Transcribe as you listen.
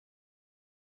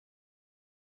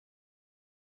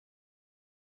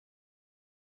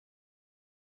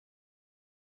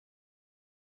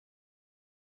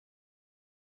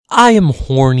I am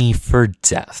horny for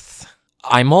death.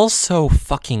 I'm also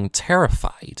fucking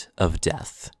terrified of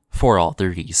death. For all the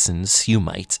reasons you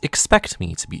might expect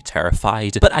me to be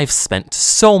terrified, but I've spent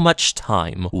so much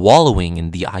time wallowing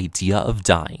in the idea of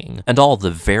dying, and all the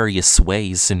various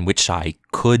ways in which I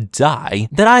could die,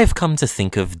 that I've come to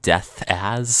think of death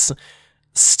as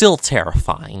still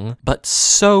terrifying, but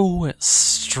so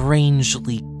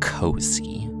strangely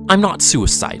cozy. I'm not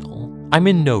suicidal. I'm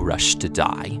in no rush to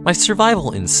die. My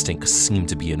survival instincts seem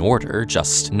to be in order,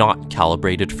 just not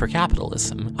calibrated for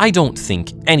capitalism. I don't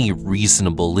think any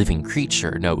reasonable living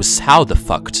creature knows how the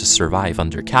fuck to survive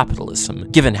under capitalism,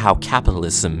 given how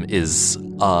capitalism is,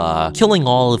 killing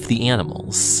all of the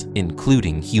animals,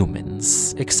 including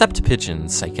humans. Except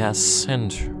pigeons, I guess,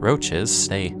 and roaches.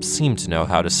 They seem to know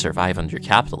how to survive under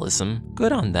capitalism.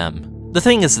 Good on them. The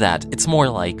thing is that it's more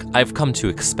like I've come to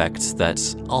expect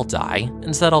that I'll die,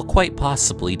 and that I'll quite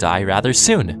possibly die rather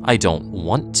soon. I don't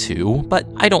want to, but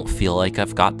I don't feel like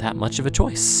I've got that much of a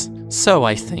choice. So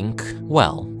I think,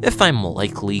 well, if I'm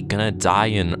likely gonna die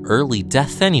an early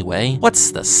death anyway, what's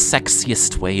the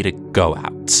sexiest way to go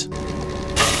out?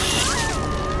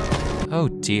 Oh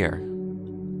dear.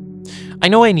 I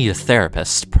know I need a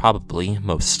therapist, probably,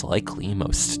 most likely,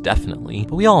 most definitely,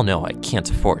 but we all know I can't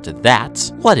afford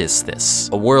that. What is this?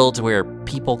 A world where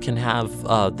people can have,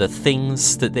 the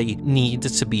things that they need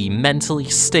to be mentally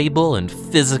stable and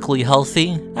physically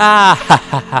healthy? Ah ha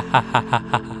ha ha ha ha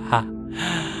ha ha.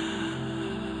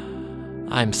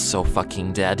 I'm so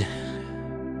fucking dead.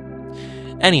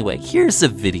 Anyway, here's a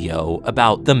video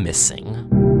about The Missing.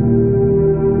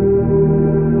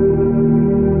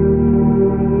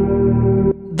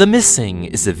 The Missing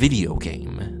is a video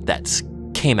game that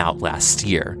came out last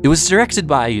year. It was directed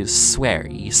by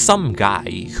Swery, some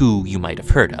guy who you might have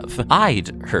heard of. I'd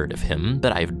heard of him,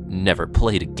 but I've never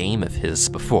played a game of his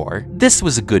before. This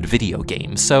was a good video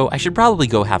game, so I should probably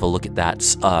go have a look at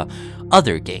that,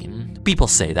 other game. People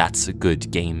say that's a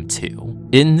good game too.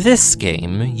 In this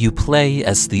game, you play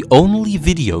as the only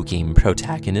video game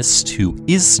protagonist who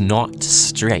is not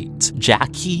straight,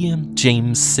 Jackie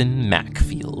Jameson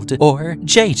Macfield, or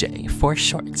JJ for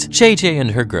short. JJ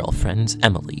and her girlfriend,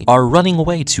 Emily, are running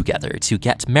away together to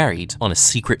get married on a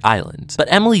secret island, but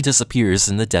Emily disappears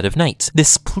in the dead of night.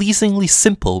 This pleasingly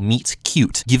simple meet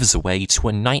cute gives way to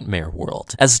a nightmare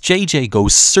world, as JJ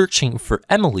goes searching for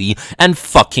Emily and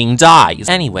fucking dies.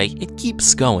 Anyway, it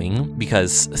keeps going,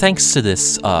 because thanks to this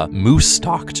moose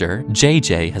doctor,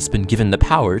 JJ has been given the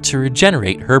power to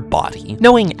regenerate her body.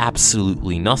 Knowing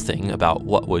absolutely nothing about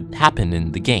what would happen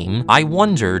in the game, I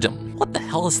wondered, what the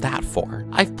hell is that for?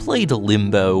 I've played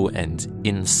Limbo and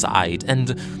Inside,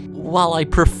 and while I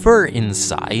prefer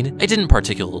Inside, I didn't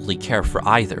particularly care for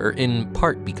either, in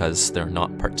part because they're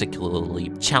not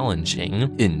particularly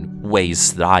challenging in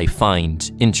ways that I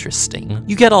find interesting.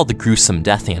 You get all the gruesome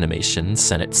death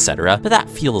animations and etc., but that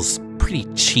feels pretty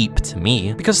cheap to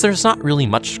me, because there's not really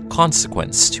much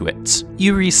consequence to it.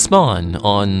 You respawn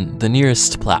on the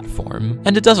nearest platform,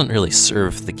 and it doesn't really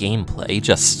serve the gameplay,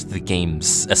 just the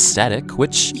game's aesthetic,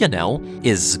 which, you know,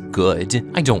 is good.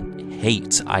 I don't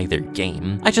hate either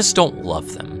game, I just don't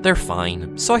love them. They're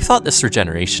fine. So I thought this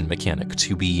regeneration mechanic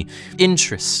to be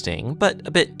interesting, but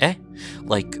a bit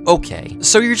Like, okay,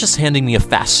 so you're just handing me a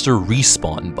faster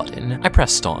respawn button. I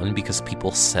pressed on because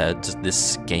people said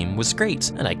this game was great,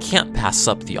 and I can't pass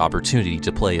up the opportunity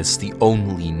to play as the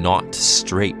only not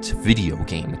straight video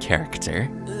game character.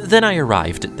 Then I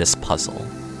arrived at this puzzle.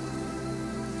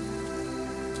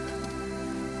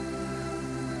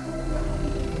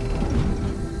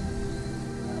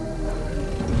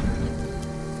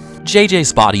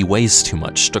 JJ's body weighs too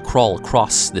much to crawl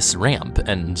across this ramp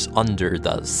and under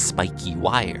the spiky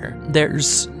wire.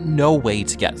 There's no way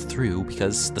to get through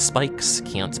because the spikes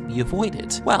can't be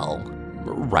avoided. Well,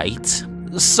 right.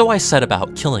 So I set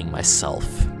about killing myself,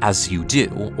 as you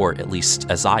do, or at least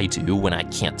as I do when I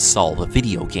can't solve a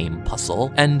video game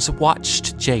puzzle, and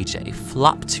watched JJ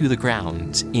flop to the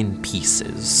ground in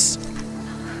pieces.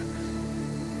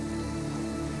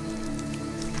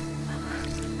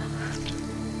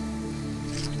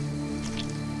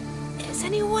 Is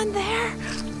anyone there?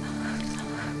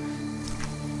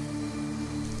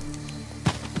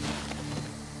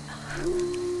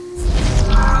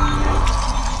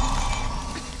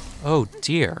 Oh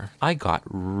dear, I got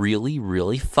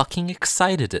really fucking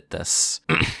excited at this.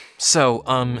 So,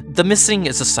 The Missing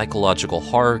is a psychological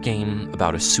horror game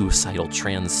about a suicidal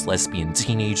trans lesbian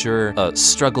teenager,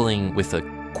 struggling with a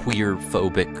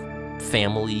queer-phobic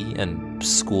family, and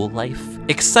school life.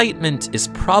 Excitement is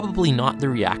probably not the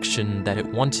reaction that it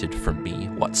wanted from me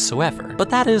whatsoever, but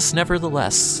that is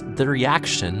nevertheless the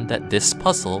reaction that this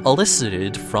puzzle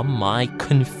elicited from my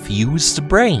confused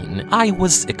brain. I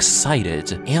was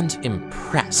excited and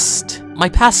impressed. My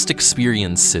past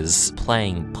experiences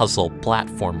playing puzzle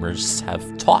platformers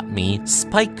have taught me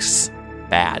spikes,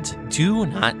 bad. Do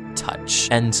not touch.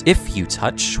 And if you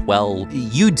touch, well,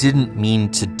 you didn't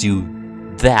mean to do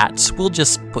that. We'll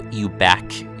just put you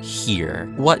back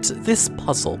here. What this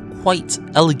puzzle quite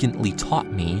elegantly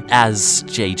taught me, as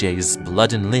JJ's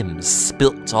blood and limbs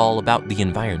spilt all about the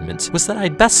environment, was that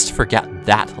I'd best forget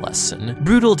that lesson.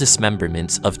 Brutal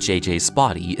dismemberment of JJ's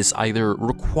body is either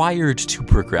required to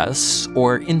progress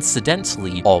or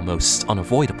incidentally almost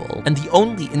unavoidable, and the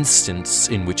only instance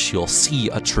in which you'll see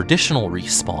a traditional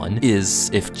respawn is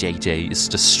if JJ is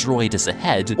destroyed as a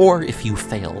head or if you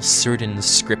fail certain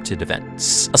scripted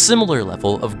events. A similar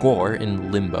level of gore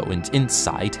in Limbo and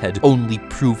Inside had only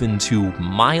proven to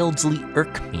mildly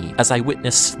irk me as I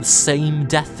witnessed the same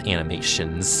death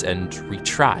animations and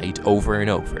retried over and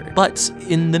over. But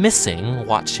in The Missing,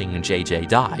 watching JJ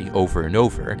die over and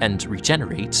over and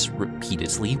regenerate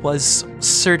repeatedly was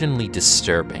certainly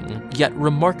disturbing, yet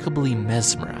remarkably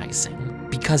mesmerizing.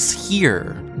 Because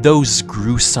here, those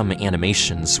gruesome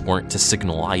animations weren't to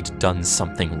signal I'd done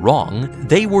something wrong,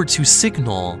 they were to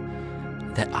signal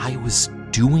that I was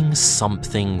doing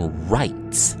something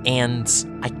right. And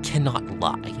I cannot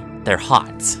lie, they're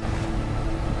hot.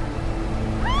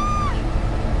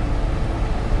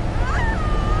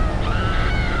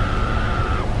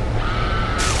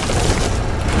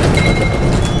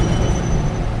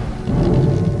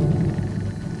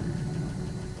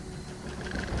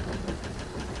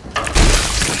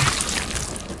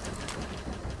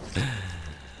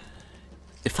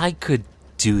 If I could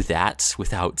do that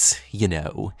without, you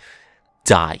know,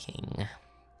 dying,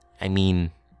 I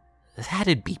mean,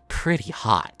 that'd be pretty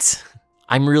hot.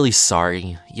 I'm really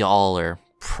sorry, y'all are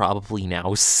probably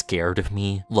now scared of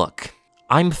me. Look,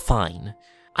 I'm fine.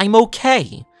 I'm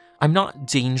okay. I'm not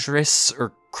dangerous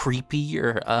or creepy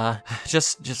or,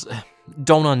 just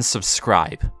don't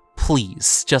unsubscribe.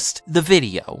 Please, just the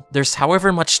video. There's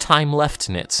however much time left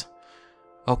in it.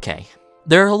 Okay.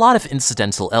 There are a lot of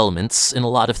incidental elements in a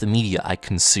lot of the media I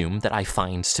consume that I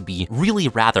find to be really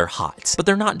rather hot, but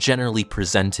they're not generally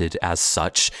presented as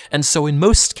such, and so in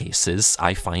most cases,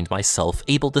 I find myself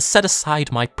able to set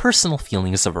aside my personal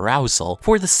feelings of arousal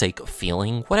for the sake of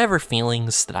feeling whatever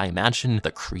feelings that I imagine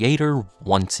the creator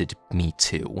wanted me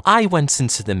to. I went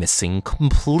into The Missing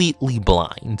completely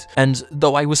blind, and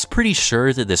though I was pretty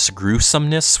sure that this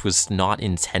gruesomeness was not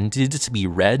intended to be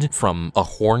read from a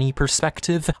horny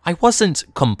perspective, I wasn't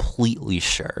completely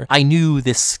sure. I knew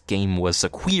this game was a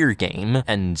queer game,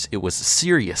 and it was a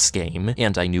serious game,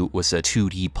 and I knew it was a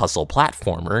 2D puzzle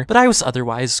platformer, but I was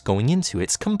otherwise going into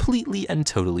it completely and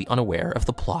totally unaware of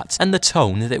the plot and the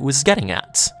tone that it was getting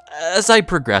at. As I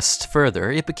progressed further,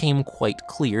 it became quite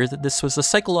clear that this was a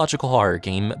psychological horror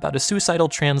game about a suicidal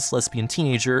trans lesbian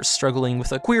teenager struggling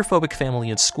with a queerphobic family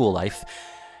and school life,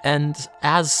 and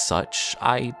as such,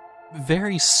 I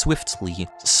very swiftly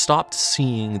stopped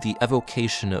seeing the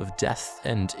evocation of death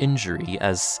and injury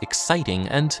as exciting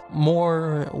and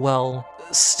more, well,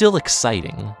 still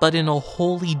exciting, but in a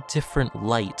wholly different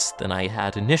light than I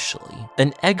had initially.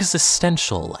 An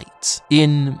existential light.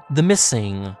 In The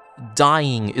Missing,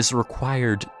 dying is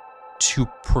required to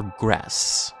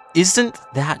progress. Isn't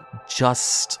that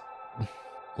just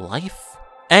life?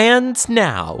 And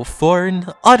now, for an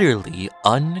utterly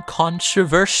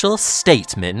uncontroversial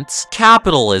statement,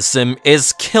 capitalism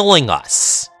is killing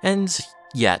us. And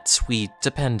yet, we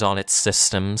depend on its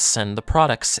systems and the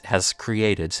products it has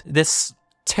created. This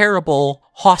terrible,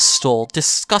 hostile,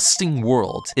 disgusting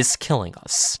world is killing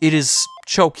us. It is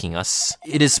choking us,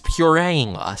 it is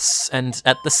pureeing us, and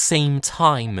at the same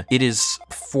time, it is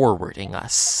forwarding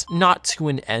us. Not to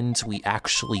an end we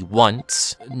actually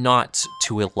want, not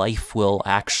to a life we'll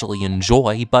actually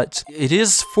enjoy, but it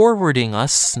is forwarding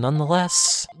us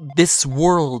nonetheless. This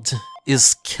world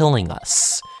is killing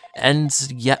us. And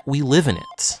yet we live in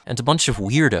it. And a bunch of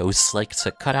weirdos like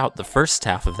to cut out the first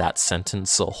half of that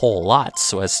sentence a whole lot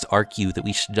so as to argue that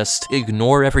we should just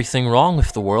ignore everything wrong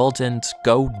with the world and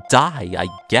go die, I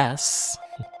guess.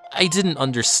 I didn't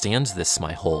understand this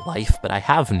my whole life, but I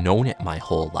have known it my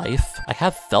whole life. I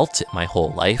have felt it my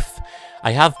whole life.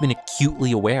 I have been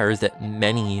acutely aware that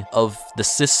many of the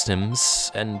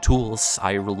systems and tools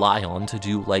I rely on to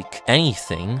do like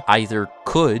anything either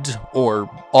could or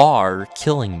are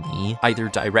killing me, either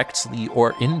directly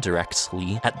or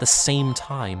indirectly, at the same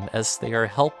time as they are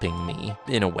helping me,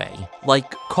 in a way.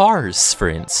 Like cars, for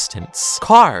instance.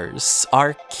 Cars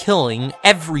are killing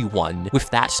everyone with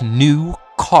that new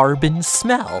carbon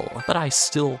smell. But I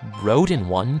still rode in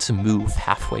one to move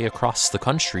halfway across the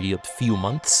country a few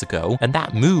months ago, and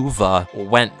that move,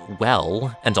 went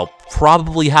well, and I'll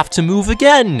probably have to move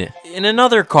again in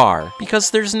another car, because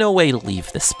there's no way to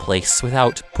leave this place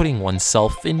without putting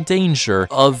oneself in danger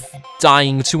of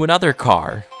dying to another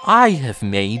car. I have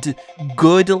made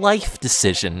good life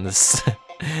decisions.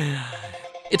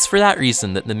 It's for that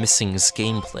reason that the Missing's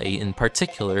gameplay in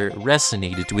particular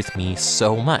resonated with me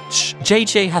so much.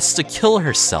 JJ has to kill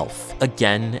herself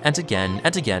again and again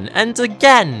and again and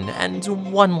again,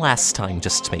 and one last time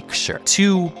just to make sure,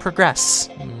 to progress.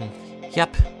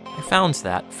 Yep, I found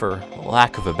that, for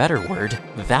lack of a better word,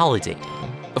 validating.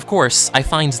 Of course, I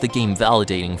find the game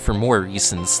validating for more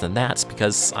reasons than that,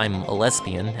 because I'm a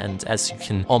lesbian, and as you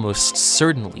can almost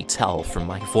certainly tell from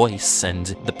my voice and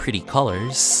the pretty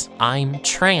colors, I'm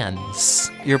trans.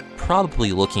 You're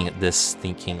probably looking at this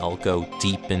thinking I'll go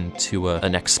deep into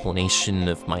an explanation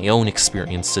of my own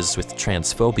experiences with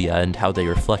transphobia and how they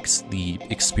reflect the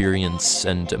experience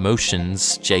and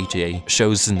emotions JJ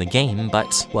shows in the game,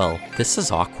 but, well, this is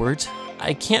awkward.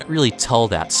 I can't really tell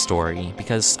that story,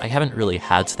 because I haven't really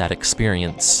had that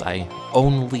experience. I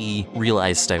only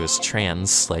realized I was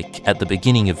trans, like, at the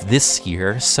beginning of this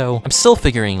year, so I'm still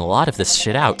figuring a lot of this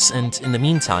shit out, and in the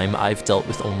meantime, I've dealt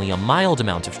with only a mild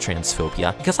amount of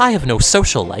transphobia, because I have no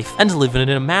social life and live in an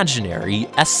imaginary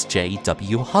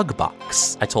SJW hug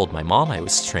box. I told my mom I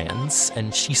was trans,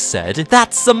 and she said,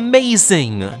 "That's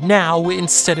amazing! Now,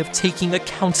 instead of taking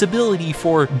accountability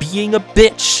for being a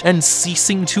bitch and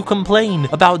ceasing to complain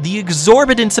about the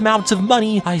exorbitant amount of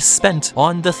money I spent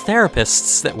on the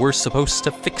therapists that were supposed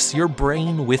to fix your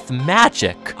brain with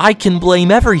magic, I can blame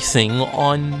everything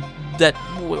on that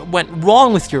went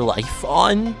wrong with your life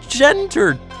on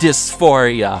gender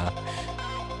dysphoria."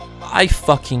 I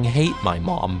fucking hate my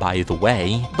mom, by the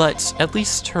way, but at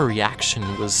least her reaction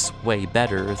was way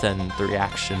better than the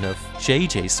reaction of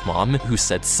JJ's mom, who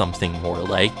said something more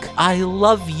like, "I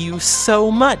love you so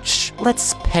much.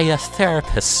 Let's pay a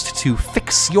therapist to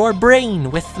fix your brain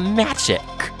with magic."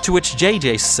 To which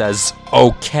JJ says,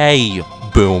 "Okay,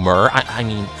 boomer." I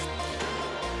mean,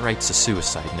 writes a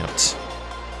suicide note.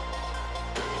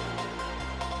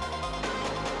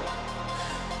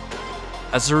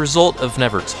 As a result of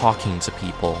never talking to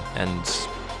people, and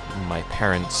my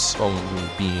parents only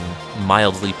being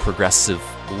mildly progressive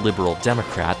liberal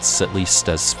Democrats, at least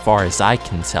as far as I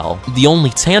can tell, the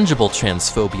only tangible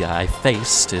transphobia I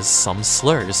faced is some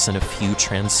slurs and a few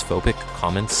transphobic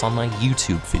comments on my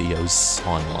YouTube videos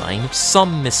online,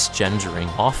 some misgendering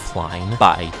offline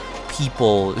by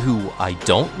people who I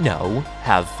don't know,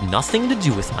 have nothing to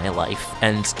do with my life,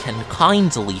 and can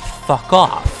kindly fuck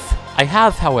off. I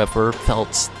have, however,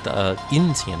 felt the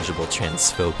intangible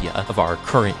transphobia of our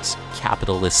current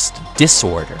capitalist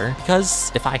disorder,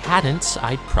 because if I hadn't,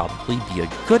 I'd probably be a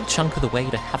good chunk of the way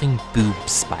to having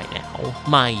boobs by now.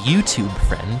 My YouTube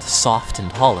friend, Soft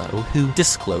and Hollow, who,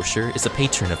 disclosure, is a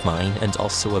patron of mine and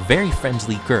also a very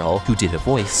friendly girl who did a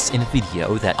voice in a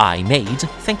video that I made,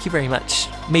 thank you very much,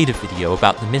 made a video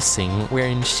about the Missing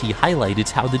wherein she highlighted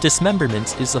how the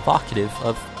dismemberment is evocative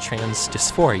of trans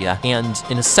dysphoria, and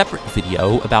in a separate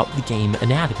video about the game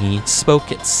Anatomy,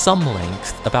 spoke at some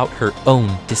length about her own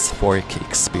dysphoric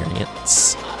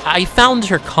experience. I found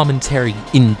her commentary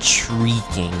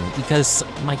intriguing because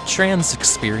my trans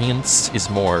experience is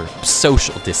more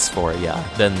social dysphoria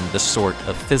than the sort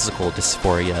of physical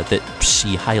dysphoria that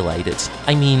she highlighted.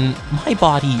 I mean, my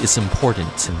body is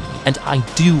important to me, and I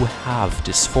do have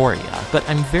dysphoria, but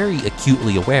I'm very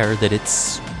acutely aware that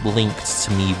it's linked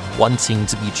to me wanting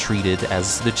to be treated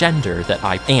as the gender that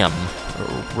I am,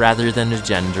 rather than a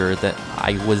gender that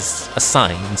I was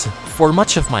assigned. For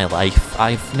much of my life,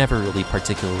 I've never really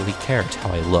particularly cared how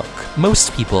I look.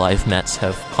 Most people I've met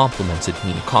have complimented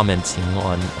me, commenting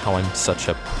on how I'm such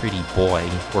a pretty boy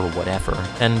or whatever,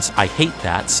 and I hate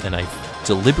that, and I've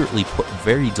deliberately put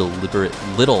very deliberate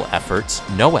little effort,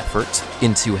 no effort,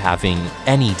 into having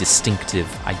any distinctive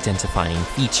identifying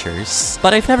features,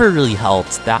 but I've never really held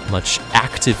that much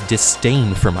active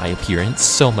disdain for my appearance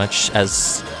so much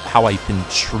as how I've been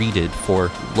treated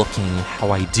for looking how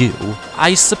I do.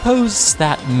 I suppose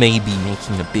that may be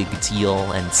making a big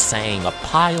deal and saying a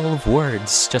pile of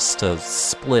words just to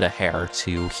split a hair or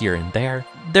two here and there.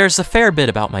 There's a fair bit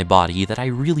about my body that I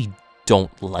really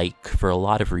don't like for a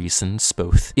lot of reasons,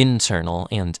 both internal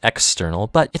and external,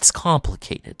 but it's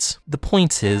complicated. The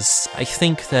point is, I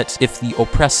think that if the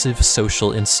oppressive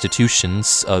social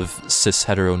institutions of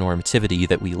cis-heteronormativity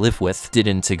that we live with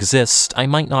didn't exist, I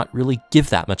might not really give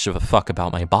that much of a fuck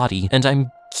about my body, and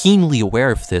I'm keenly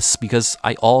aware of this because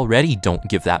I already don't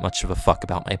give that much of a fuck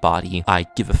about my body. I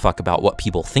give a fuck about what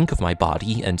people think of my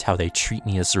body and how they treat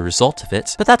me as a result of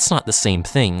it, but that's not the same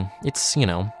thing. It's, you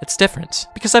know, it's different.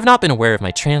 Because I've not been aware of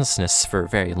my transness for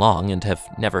very long and have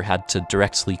never had to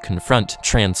directly confront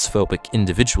transphobic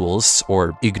individuals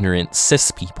or ignorant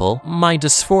cis people, my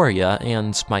dysphoria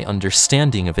and my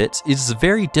understanding of it is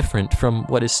very different from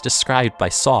what is described by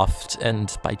Soft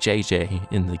and by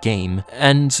JJ in the game.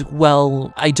 And,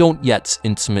 well, I don't yet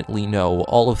intimately know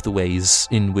all of the ways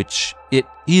in which it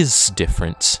is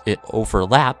different. It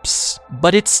overlaps,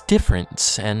 but it's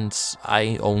different, and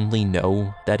I only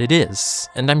know that it is.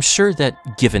 And I'm sure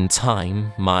that, given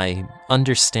time, my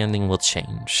understanding will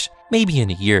change. Maybe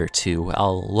in a year or two,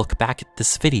 I'll look back at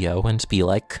this video and be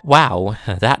like, wow,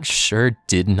 that sure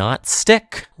did not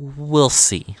stick. We'll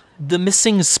see. The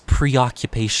Missing's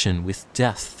preoccupation with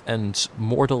death and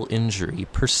mortal injury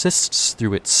persists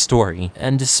through its story,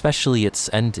 and especially its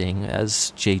ending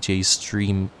as JJ's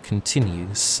dream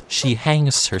continues. She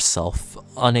hangs herself,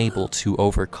 unable to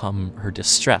overcome her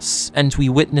distress, and we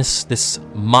witness this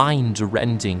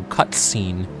mind-rending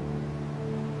cutscene.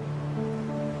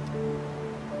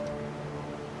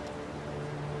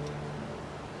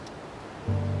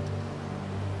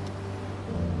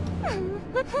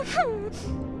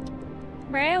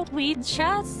 Well, we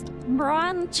just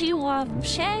brought you up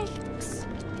shakes.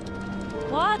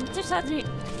 What does it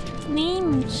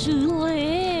mean to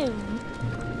live?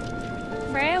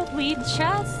 Well, we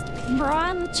just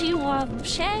brought you up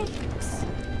shakes.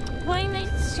 When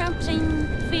it's something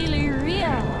really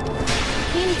real,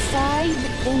 inside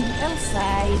and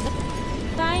outside,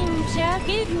 times are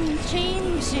getting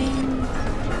changing.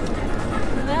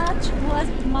 That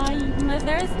was my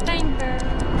mother's finger.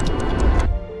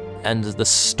 And the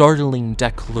startling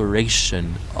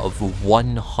declaration of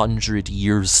 100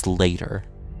 years later.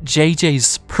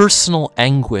 JJ's personal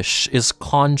anguish is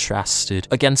contrasted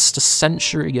against a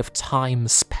century of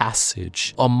time's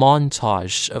passage, a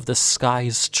montage of the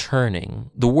skies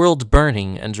churning, the world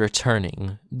burning and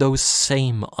returning, those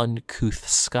same uncouth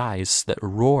skies that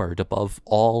roared above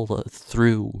all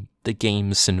through the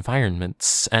game's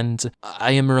environments, and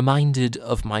I am reminded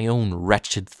of my own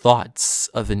wretched thoughts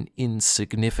of an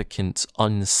insignificant,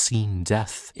 unseen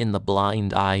death in the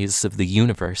blind eyes of the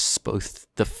universe, both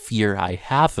the fear I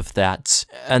have of that,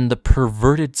 and the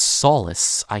perverted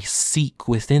solace I seek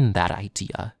within that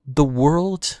idea. The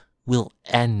world will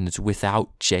end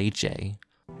without JJ.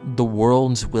 The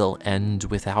world will end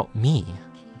without me.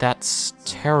 That's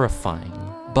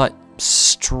terrifying, but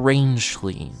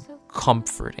strangely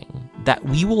comforting. That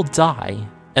we will die,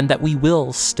 and that we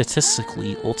will,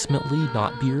 statistically, ultimately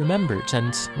not be remembered,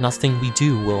 and nothing we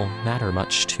do will matter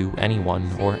much to anyone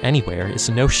or anywhere is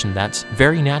a notion that,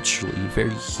 very naturally,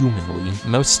 very humanly,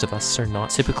 most of us are not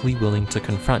typically willing to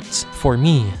confront. For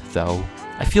me, though,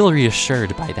 I feel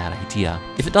reassured by that idea.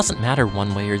 If it doesn't matter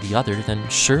one way or the other, then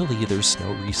surely there's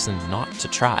no reason not to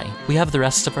try. We have the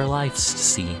rest of our lives to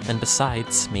see, and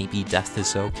besides, maybe death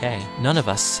is okay. None of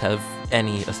us have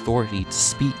any authority to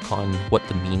speak on what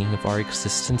the meaning of our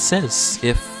existence is.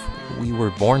 If we were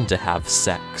born to have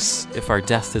sex, if our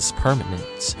death is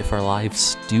permanent, if our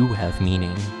lives do have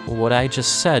meaning. What I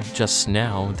just said just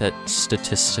now, that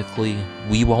statistically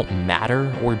we won't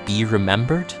matter or be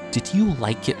remembered, did you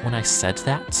like it when I said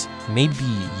that? Maybe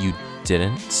you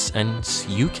didn't, and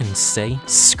you can say,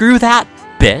 screw that,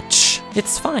 bitch!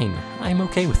 It's fine, I'm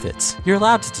okay with it. You're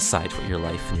allowed to decide what your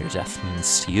life and your death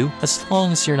means to you, as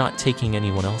long as you're not taking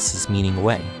anyone else's meaning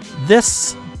away.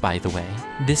 This, by the way,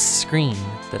 this screen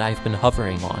that I've been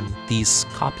hovering on, these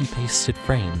copy-pasted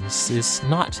frames, is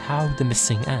not how The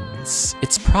Missing ends.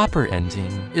 Its proper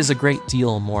ending is a great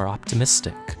deal more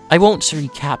optimistic. I won't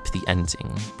recap the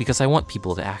ending, because I want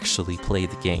people to actually play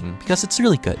the game, because it's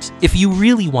really good. If you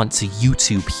really want a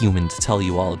YouTube human to tell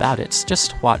you all about it,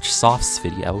 just watch Soft's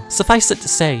video. Suffice it to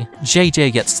say,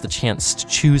 JJ gets the chance to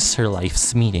choose her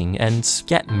life's meaning and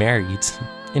get married.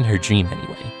 In her dream,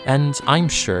 anyway. And I'm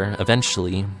sure,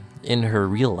 eventually, in her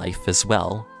real life as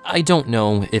well. I don't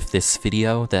know if this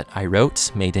video that I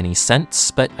wrote made any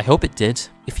sense, but I hope it did.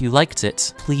 If you liked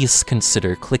it, please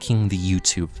consider clicking the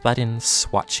YouTube buttons,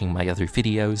 watching my other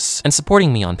videos, and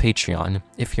supporting me on Patreon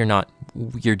if you're not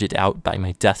weirded out by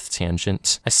my death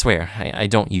tangent. I swear, I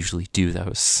don't usually do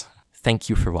those. Thank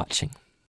you for watching.